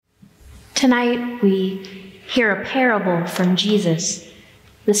Tonight, we hear a parable from Jesus,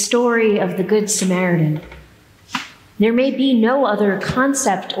 the story of the Good Samaritan. There may be no other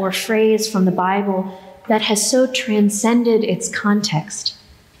concept or phrase from the Bible that has so transcended its context.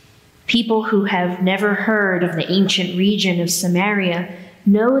 People who have never heard of the ancient region of Samaria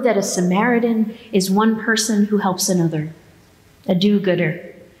know that a Samaritan is one person who helps another, a do-gooder.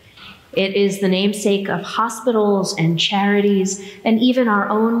 It is the namesake of hospitals and charities, and even our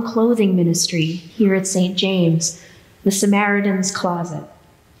own clothing ministry here at St. James, the Samaritan's Closet.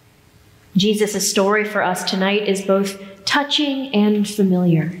 Jesus' story for us tonight is both touching and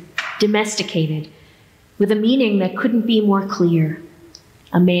familiar, domesticated, with a meaning that couldn't be more clear.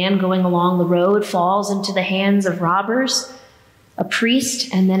 A man going along the road falls into the hands of robbers. A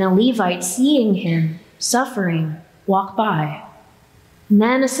priest and then a Levite, seeing him suffering, walk by. And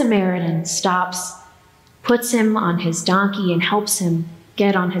then a Samaritan stops, puts him on his donkey, and helps him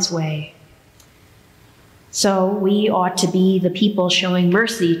get on his way. So we ought to be the people showing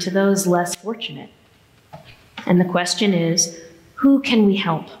mercy to those less fortunate. And the question is, who can we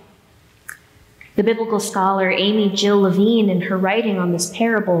help? The biblical scholar Amy Jill Levine, in her writing on this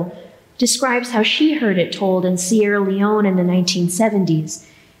parable, describes how she heard it told in Sierra Leone in the 1970s,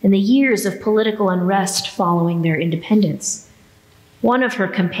 in the years of political unrest following their independence. One of her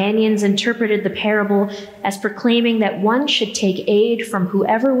companions interpreted the parable as proclaiming that one should take aid from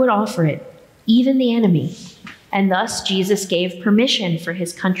whoever would offer it, even the enemy, and thus Jesus gave permission for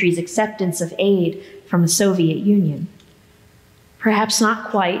his country's acceptance of aid from the Soviet Union. Perhaps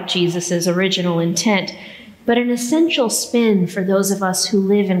not quite Jesus' original intent, but an essential spin for those of us who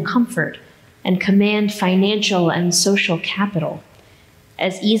live in comfort and command financial and social capital.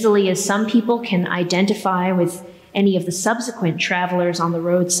 As easily as some people can identify with any of the subsequent travelers on the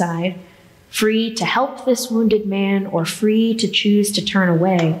roadside, free to help this wounded man or free to choose to turn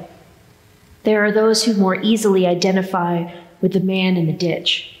away, there are those who more easily identify with the man in the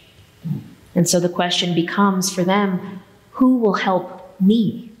ditch. And so the question becomes for them, who will help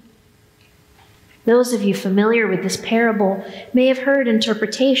me? Those of you familiar with this parable may have heard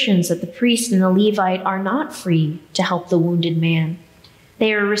interpretations that the priest and the Levite are not free to help the wounded man.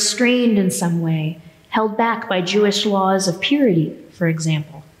 They are restrained in some way, held back by Jewish laws of purity, for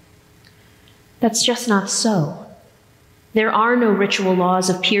example. That's just not so. There are no ritual laws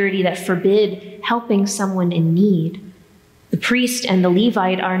of purity that forbid helping someone in need. The priest and the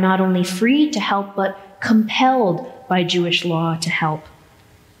Levite are not only free to help, but compelled by Jewish law to help.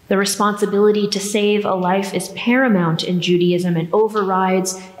 The responsibility to save a life is paramount in Judaism and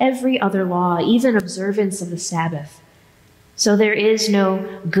overrides every other law, even observance of the Sabbath. So there is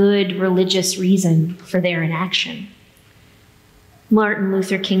no good religious reason for their inaction. Martin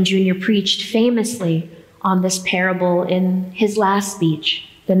Luther King Jr. preached famously on this parable in his last speech,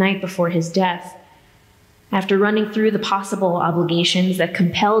 the night before his death. After running through the possible obligations that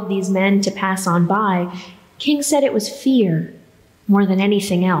compelled these men to pass on by, King said it was fear, more than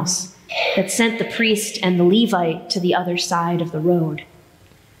anything else, that sent the priest and the Levite to the other side of the road.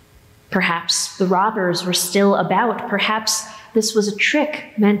 Perhaps the robbers were still about. Perhaps this was a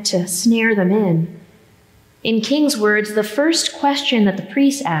trick meant to snare them in. In King's words, the first question that the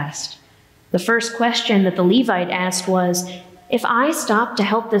priest asked, the first question that the Levite asked was, "If I stop to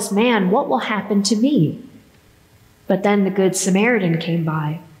help this man, what will happen to me?" But then the Good Samaritan came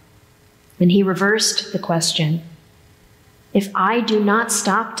by, and he reversed the question. If I do not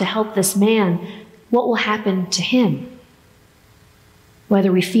stop to help this man, what will happen to him?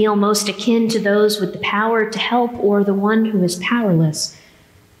 Whether we feel most akin to those with the power to help or the one who is powerless,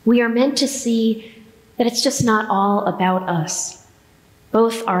 we are meant to see that it's just not all about us.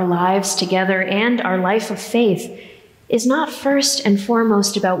 Both our lives together and our life of faith is not first and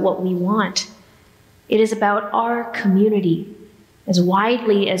foremost about what we want. It is about our community, as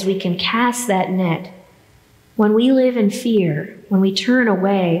widely as we can cast that net. When we live in fear, when we turn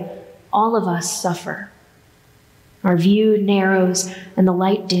away, all of us suffer. Our view narrows and the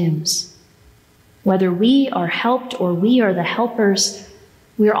light dims. Whether we are helped or we are the helpers,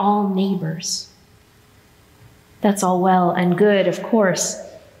 we're all neighbors. That's all well and good, of course.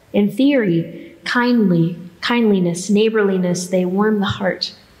 In theory, kindliness, neighborliness, they warm the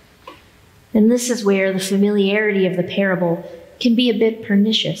heart. And this is where the familiarity of the parable can be a bit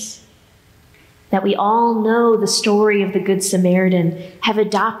pernicious. That we all know the story of the Good Samaritan, have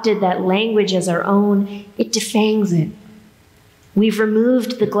adopted that language as our own, it defangs it. We've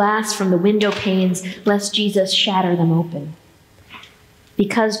removed the glass from the window panes lest Jesus shatter them open.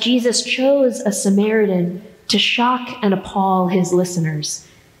 Because Jesus chose a Samaritan to shock and appall his listeners,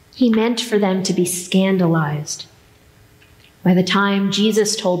 he meant for them to be scandalized. By the time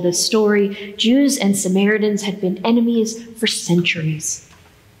Jesus told this story, Jews and Samaritans had been enemies for centuries.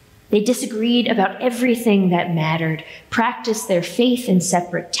 They disagreed about everything that mattered, practiced their faith in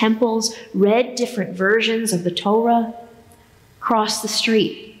separate temples, read different versions of the Torah, crossed the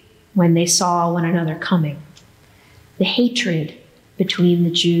street when they saw one another coming. The hatred between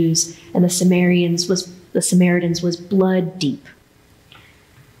the Jews and the Samaritans was blood deep.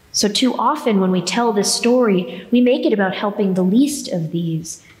 So too often when we tell this story, we make it about helping the least of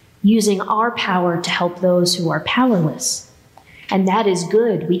these, using our power to help those who are powerless. And that is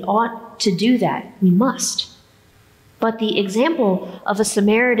good. We ought to do that. We must. But the example of a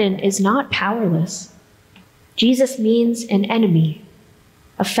Samaritan is not powerless. Jesus means an enemy,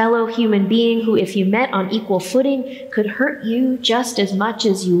 a fellow human being who, if you met on equal footing, could hurt you just as much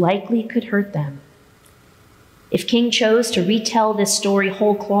as you likely could hurt them. If King chose to retell this story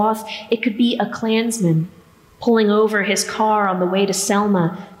whole cloth, it could be a Klansman pulling over his car on the way to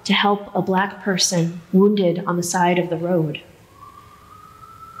Selma to help a Black person wounded on the side of the road.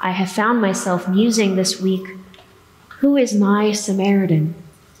 I have found myself musing this week, who is my Samaritan?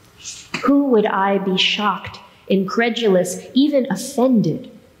 Who would I be shocked, incredulous, even offended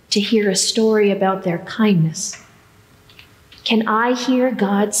to hear a story about their kindness? Can I hear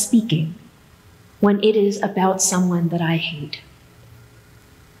God speaking when it is about someone that I hate?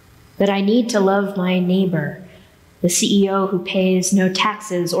 That I need to love my neighbor, the CEO who pays no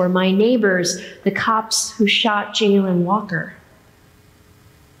taxes, or my neighbors, the cops who shot Jayland Walker.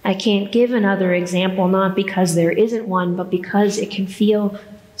 I can't give another example, not because there isn't one, but because it can feel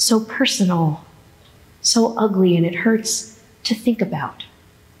so personal, so ugly, and it hurts to think about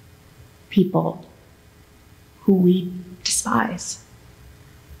people who we despise.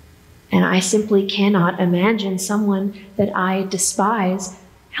 And I simply cannot imagine someone that I despise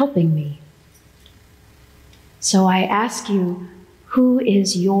helping me. So I ask you, who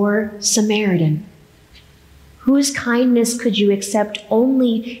is your Samaritan? Whose kindness could you accept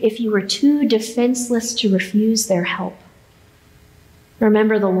only if you were too defenseless to refuse their help?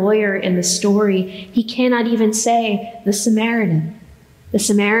 Remember the lawyer in the story. He cannot even say the Samaritan. The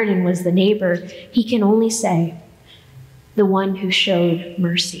Samaritan was the neighbor. He can only say the one who showed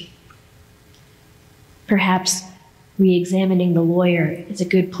mercy. Perhaps re-examining the lawyer is a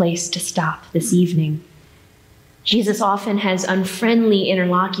good place to stop this evening. Jesus often has unfriendly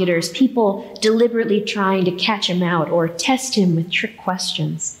interlocutors, people deliberately trying to catch him out or test him with trick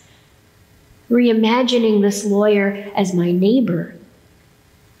questions. Reimagining this lawyer as my neighbor,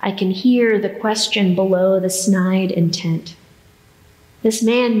 I can hear the question below the snide intent. This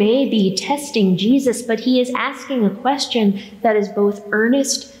man may be testing Jesus, but he is asking a question that is both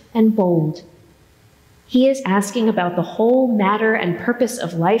earnest and bold. He is asking about the whole matter and purpose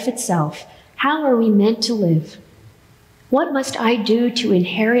of life itself. How are we meant to live? What must I do to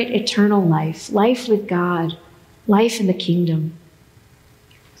inherit eternal life, life with God, life in the kingdom?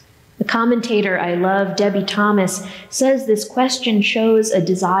 The commentator I love, Debbie Thomas, says this question shows a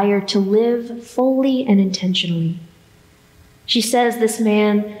desire to live fully and intentionally. She says this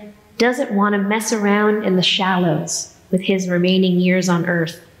man doesn't want to mess around in the shallows with his remaining years on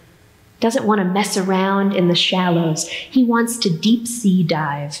earth. Doesn't want to mess around in the shallows. He wants to deep sea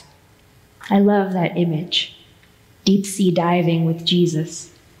dive. I love that image. Deep sea diving with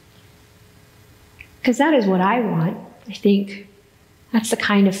Jesus. Because that is what I want. I think that's the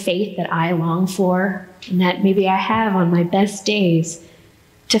kind of faith that I long for, and that maybe I have on my best days.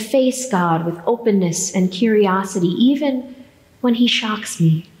 To face God with openness and curiosity, even when he shocks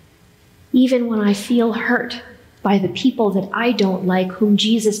me, even when I feel hurt by the people that I don't like, whom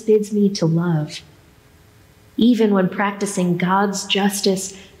Jesus bids me to love. Even when practicing God's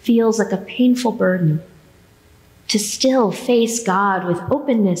justice feels like a painful burden. To still face God with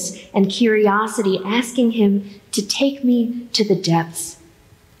openness and curiosity, asking him to take me to the depths,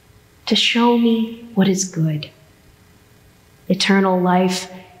 to show me what is good. Eternal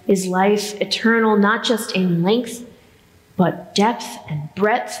life is life eternal, not just in length, but depth and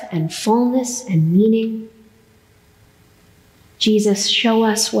breadth and fullness and meaning. Jesus, show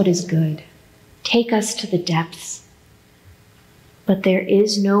us what is good. Take us to the depths. But there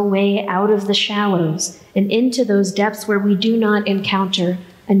is no way out of the shallows and into those depths where we do not encounter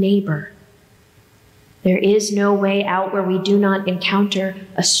a neighbor. There is no way out where we do not encounter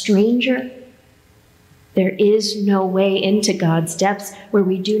a stranger. There is no way into God's depths where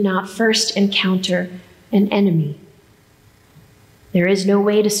we do not first encounter an enemy. There is no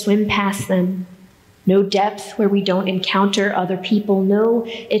way to swim past them, No depth where we don't encounter other people, no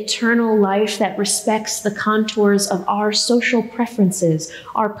eternal life that respects the contours of our social preferences,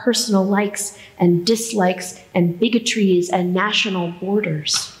 our personal likes and dislikes and bigotries and national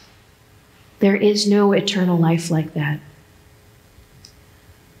borders. There is no eternal life like that.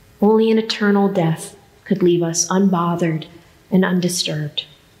 Only an eternal death could leave us unbothered and undisturbed.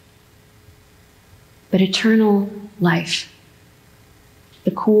 But eternal life,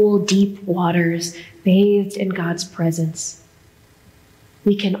 the cool, deep waters bathed in God's presence,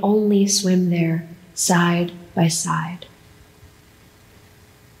 we can only swim there side by side.